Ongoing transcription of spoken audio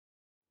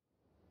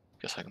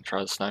Guess I can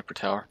try the sniper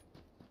tower.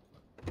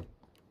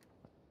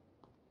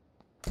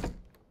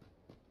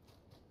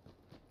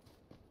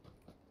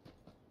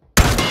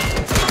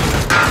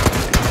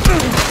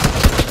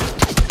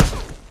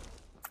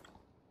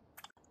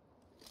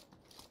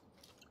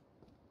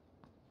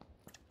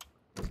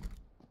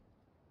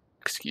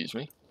 Excuse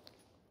me.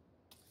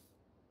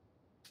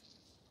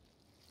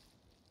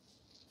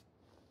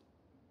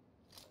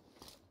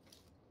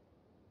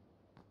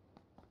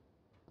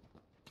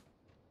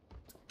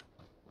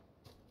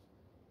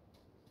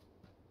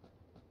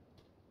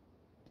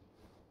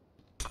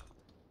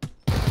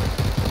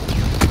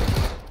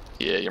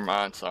 Yeah, you're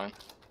mine, son.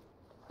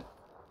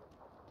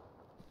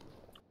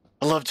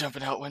 I love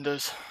jumping out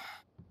windows.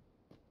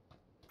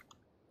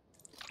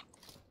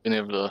 Being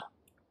able to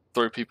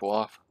throw people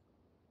off.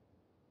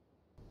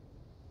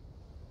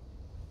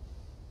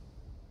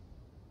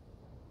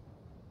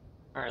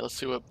 Alright, let's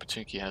see what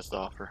Pachinki has to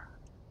offer.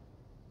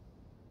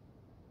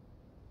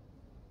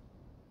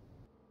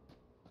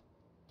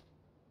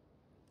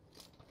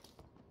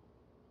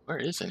 Where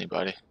is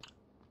anybody?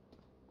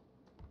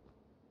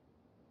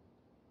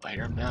 I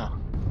hear him now.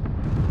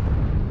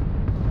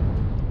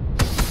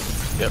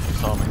 Yep, he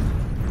saw me.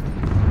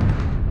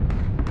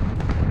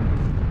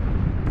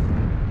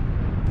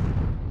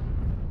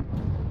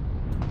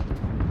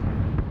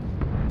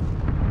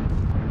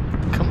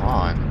 Come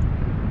on.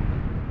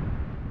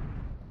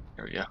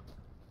 There we go.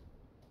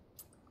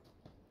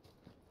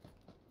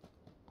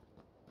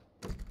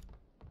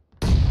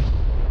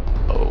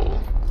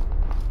 Oh.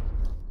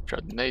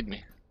 Tried to nade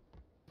me.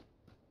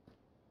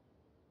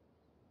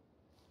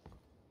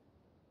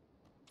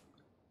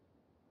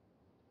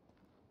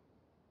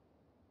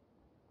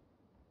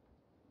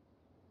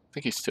 I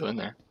think he's still in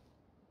there.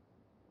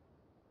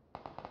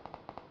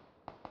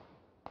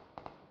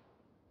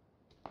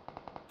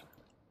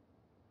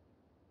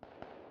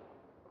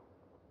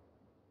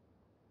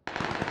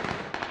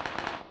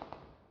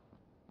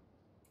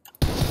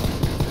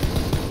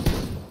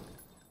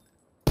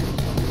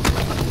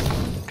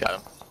 Got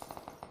him.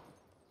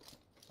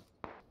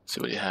 See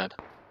what he had.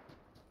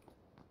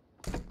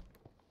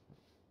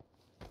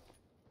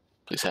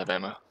 Please have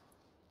ammo.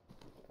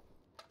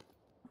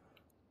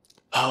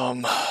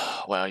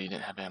 Wow, you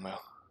didn't have ammo.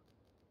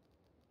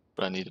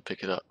 But I need to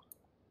pick it up.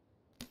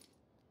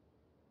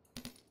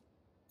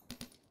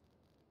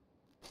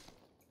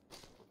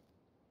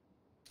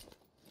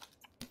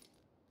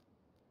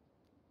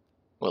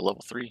 What,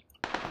 level 3?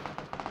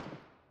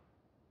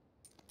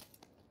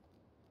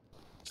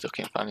 Still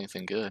can't find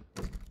anything good.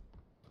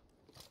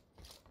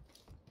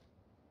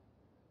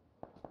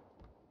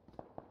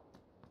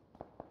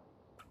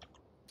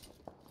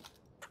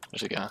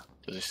 There's a guy.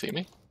 Does he see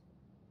me?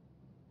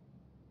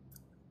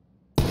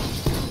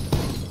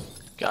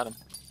 Got him.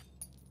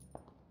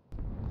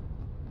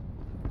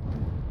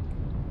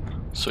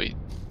 Sweet.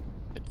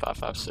 Hit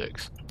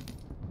 556.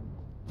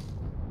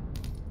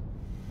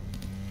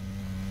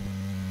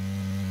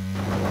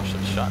 Should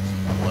have shot to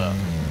the left.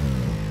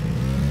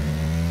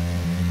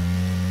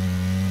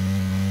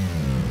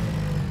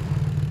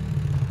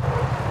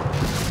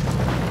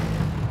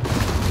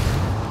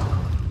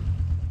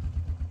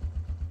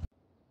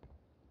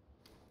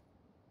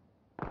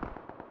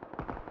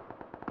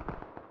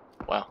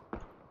 Wow.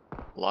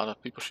 A lot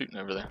of people shooting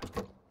over there.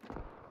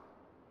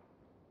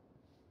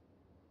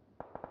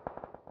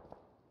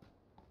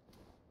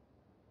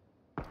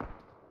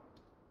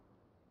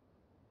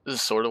 This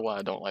is sort of why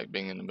I don't like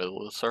being in the middle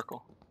of the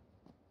circle.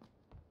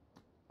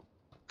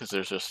 Because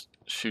there's just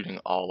shooting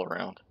all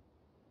around.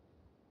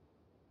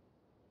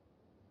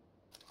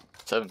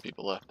 7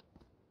 people left.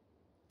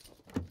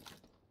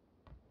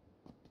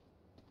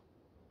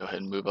 Go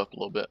ahead and move up a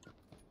little bit.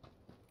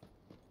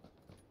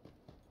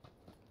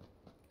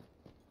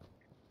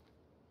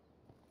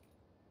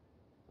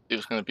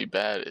 What's going to be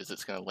bad is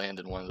it's going to land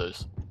in one of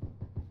those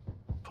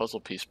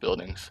puzzle piece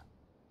buildings.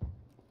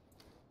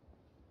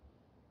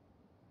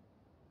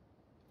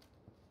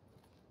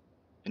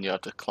 And you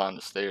have to climb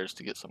the stairs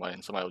to get somebody,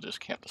 and somebody will just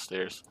camp the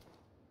stairs.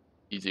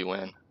 Easy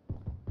win.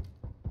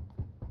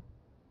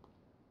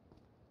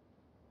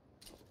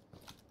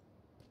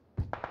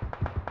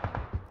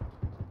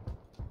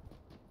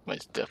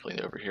 Somebody's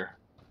definitely over here.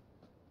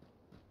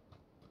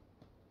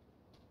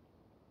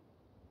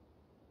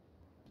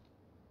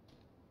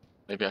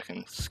 Maybe I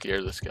can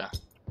scare this guy.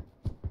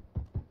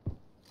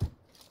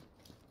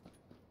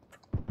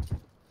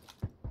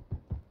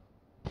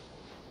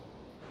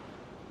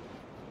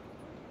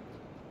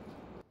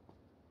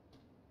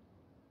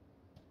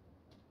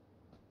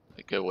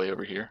 They go way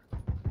over here.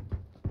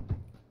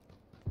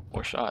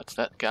 More shots.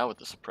 That guy with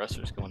the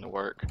suppressor is going to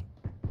work.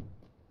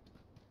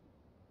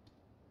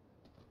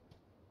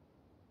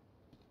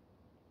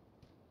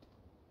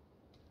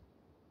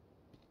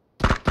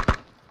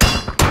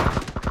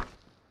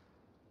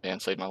 Man,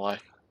 saved my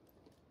life.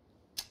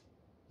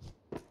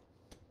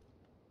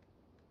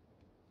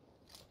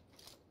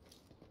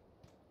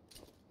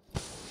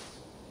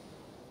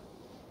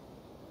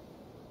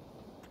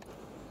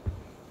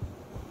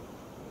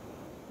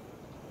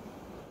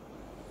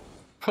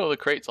 Oh, the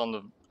crate's on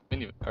the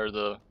mini or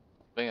the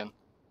van.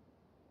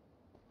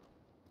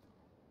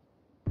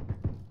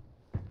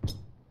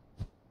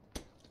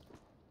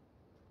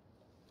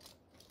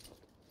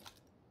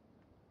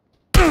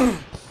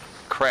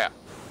 Crap.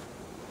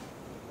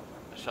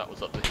 That shot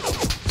was up the hill.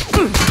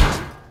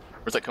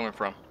 Where's that coming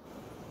from?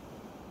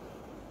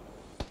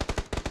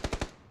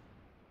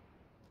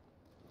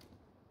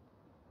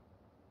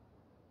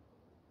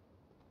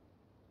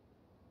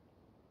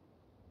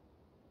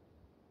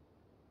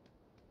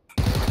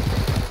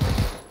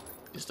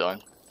 He's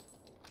done.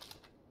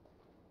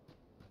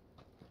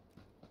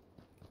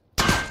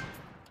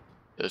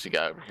 There's a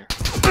guy over here.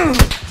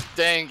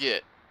 Dang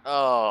it.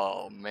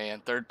 Oh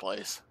man, third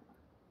place.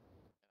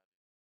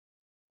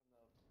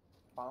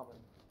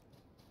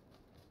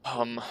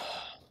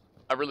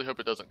 I really hope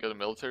it doesn't go to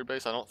military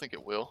base. I don't think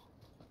it will.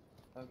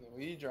 Okay,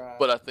 well you drive.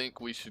 But I think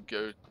we should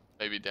go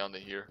maybe down to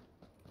here.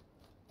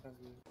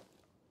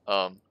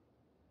 SMG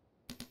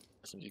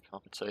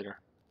compensator.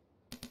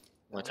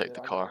 I'm gonna take the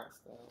car.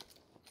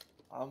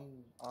 I'm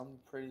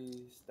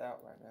pretty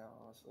stout right now,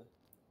 honestly.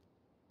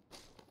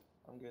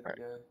 I'm good to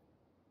go.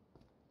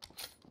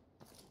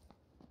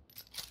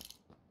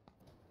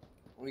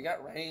 We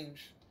got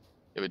range.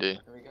 Yeah, we do.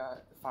 And we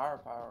got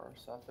firepower,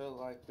 so I feel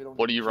like we don't.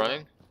 What are you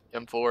running?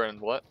 M4 and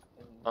what?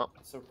 And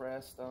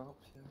suppress stump.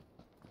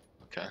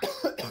 Yeah. Okay.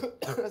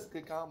 That's a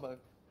good combo.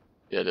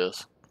 Yeah, it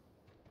is.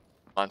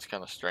 Mine's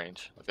kind of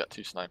strange. I've got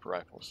 2 sniper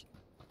rifles.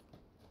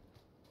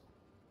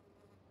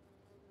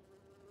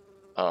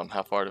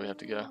 How far do we have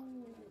to go?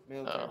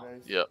 Military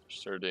base. Yep,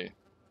 sure do.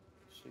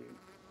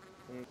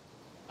 Shoot.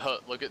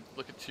 Look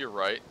at to your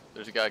right.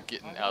 There's a guy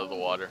getting out of the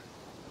water.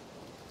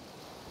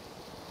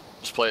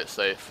 Just play it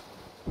safe.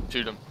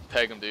 Shoot him.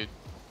 Tag him, dude.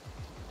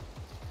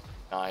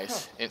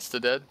 Nice. Huh. Insta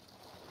dead.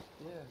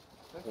 Yeah.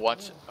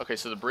 Watch. Good. Okay,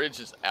 so the bridge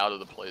is out of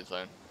the play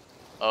zone.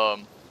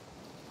 Alright.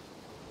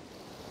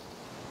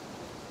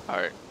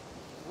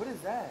 What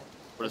is that?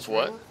 What is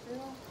what?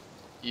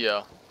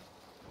 Yeah.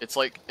 It's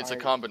like, it's a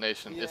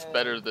combination. Yeah. It's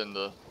better than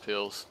the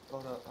pills.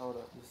 Hold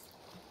up. Just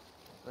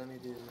let me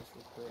do this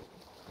real quick.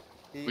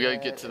 We gotta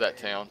get to that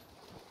town.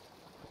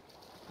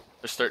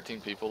 There's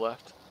 13 people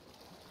left.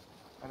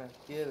 I know.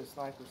 He had a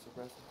sniper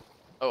suppressor.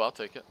 Oh, I'll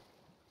take it.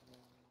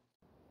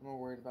 I'm more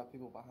worried about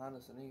people behind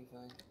us than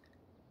anything.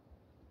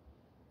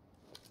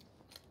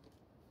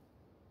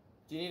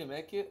 Do you need a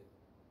med kit?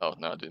 Oh,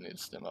 no, I do need to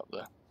stem up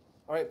there.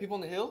 Alright, people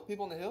on the hill.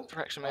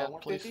 Direction, man,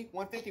 150, please.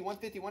 150,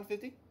 150,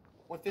 150.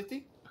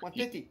 150,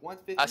 150,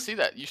 150. I see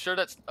that. You sure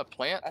that's a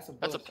plant? That's a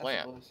bush. That's a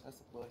plant. That's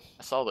a bush.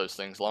 I saw those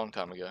things a long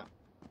time ago.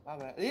 My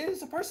bad. Yeah,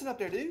 there's a person up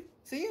there, dude.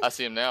 See him? I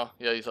see him now.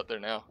 Yeah, he's up there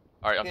now.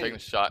 Alright, I'm taking a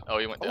shot. Oh,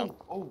 he went down.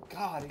 Oh,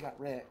 God, he got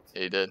wrecked.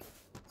 Yeah, he did.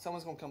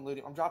 Someone's gonna come loot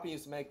him. I'm dropping you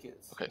some med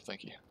kits. Okay,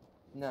 thank you.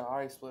 No, I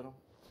already split him.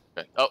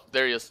 Okay. Oh,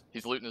 there he is.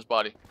 He's looting his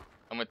body.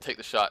 I'm gonna take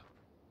the shot.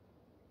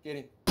 Get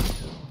him.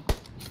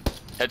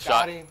 Headshot.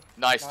 Got him.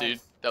 Nice, dude.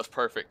 That was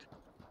perfect.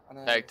 I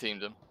know. Tag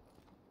teamed him.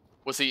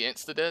 Was he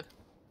insta dead?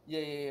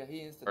 Yeah.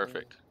 He insta.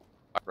 Perfect.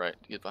 Alright,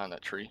 get behind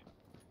that tree.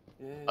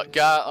 Yeah.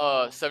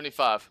 Guy,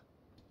 75.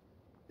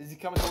 Is he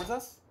coming towards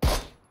us?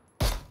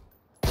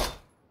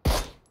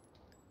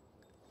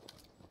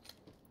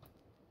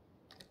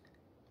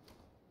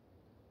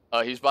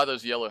 He's by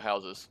those yellow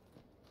houses.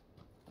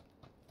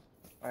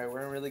 Alright,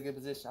 we're in a really good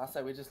position. I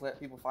say we just let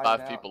people fight.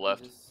 5 people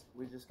left.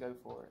 We just go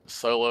for it.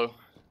 Solo,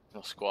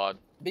 no squad.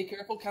 Be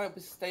careful, kind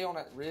of stay on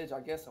that ridge,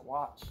 I guess, and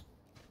watch.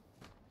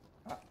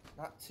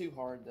 Not too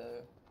hard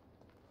though.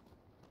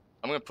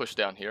 I'm gonna push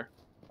down here.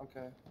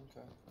 Okay.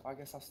 I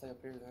guess I'll stay up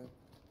here then.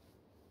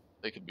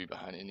 They could be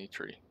behind any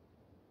tree.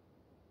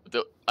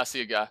 But I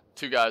see a guy.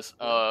 2 guys.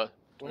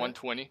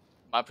 120.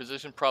 My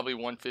position, probably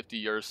 150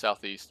 yours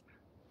southeast.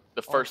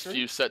 The first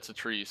few sets of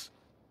trees.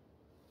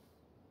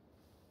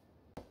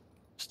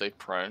 Stay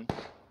prone.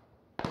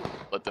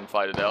 Let them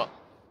fight it out.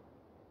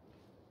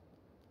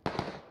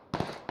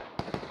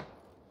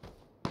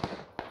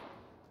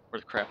 Where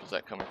the crap is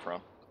that coming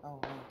from? Oh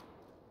man.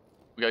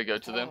 We gotta go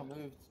to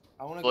them.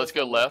 Let's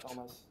go left.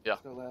 Yeah.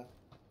 Let's go left.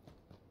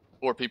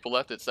 4 people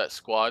left. It's that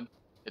squad.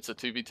 It's a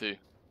 2v2.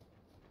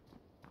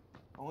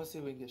 I want to see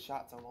if we can get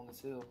shots on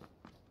this hill.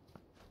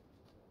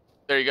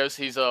 There he goes.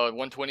 He's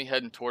 120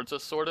 heading towards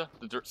us, sorta.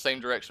 The same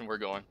direction we're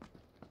going.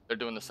 They're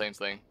doing the same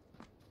thing.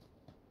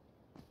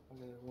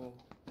 Okay, well,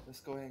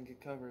 let's go ahead and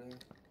get cover there.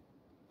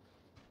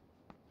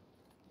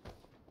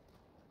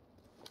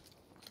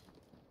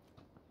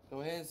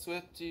 Go ahead and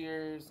switch to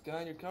your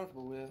gun you're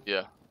comfortable with.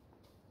 Yeah.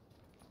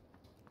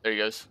 There he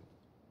goes.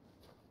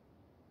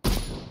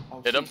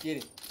 Oh, hit him.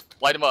 Get him.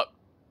 Light him up.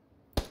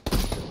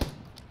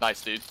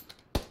 Nice, dude.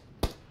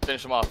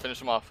 Finish him off.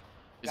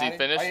 Is he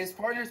finished? Right, his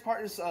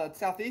partner's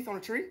southeast on a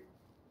tree.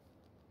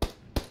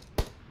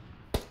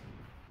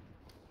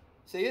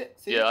 See it?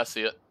 Yeah, I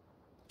see it.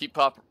 Keep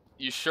popping.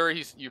 You sure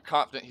you're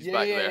confident he's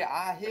back there? Yeah,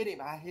 I hit him.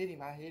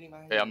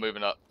 Okay, I'm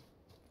moving up.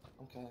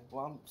 Okay,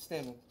 well, I'm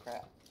stemming.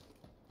 Crap.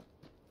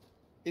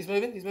 He's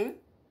moving.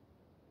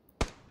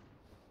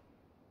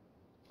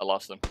 I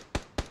lost him.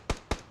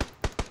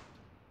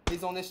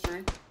 He's on this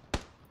tree.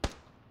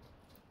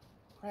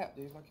 crap,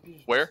 dude. My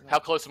computer's Where? messing How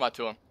up. close am I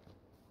to him?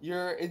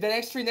 You're the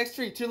next tree,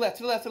 to the left,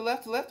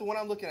 the one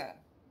I'm looking at.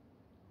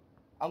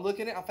 I'm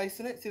looking at it, I'm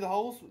facing it. See the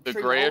holes? The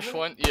Tree grayish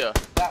holes in it? one? Yeah.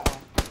 That one.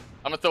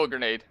 I'm gonna throw a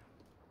grenade.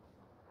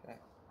 Okay.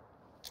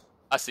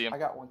 I see him. I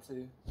got one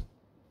too.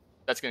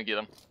 That's gonna get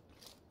him.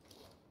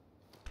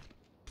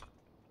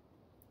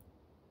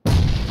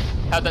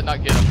 How'd that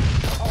not get him?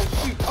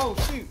 Oh shoot, oh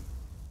shoot.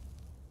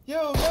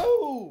 Yo,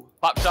 no!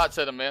 Pop shots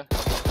at him, man.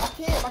 I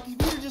can't, my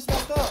computer just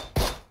messed up.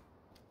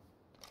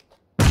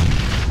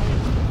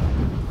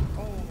 Oh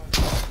my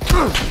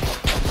god.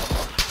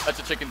 That's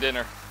a chicken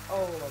dinner.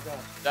 Oh my god.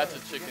 That's a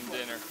chicken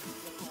dinner.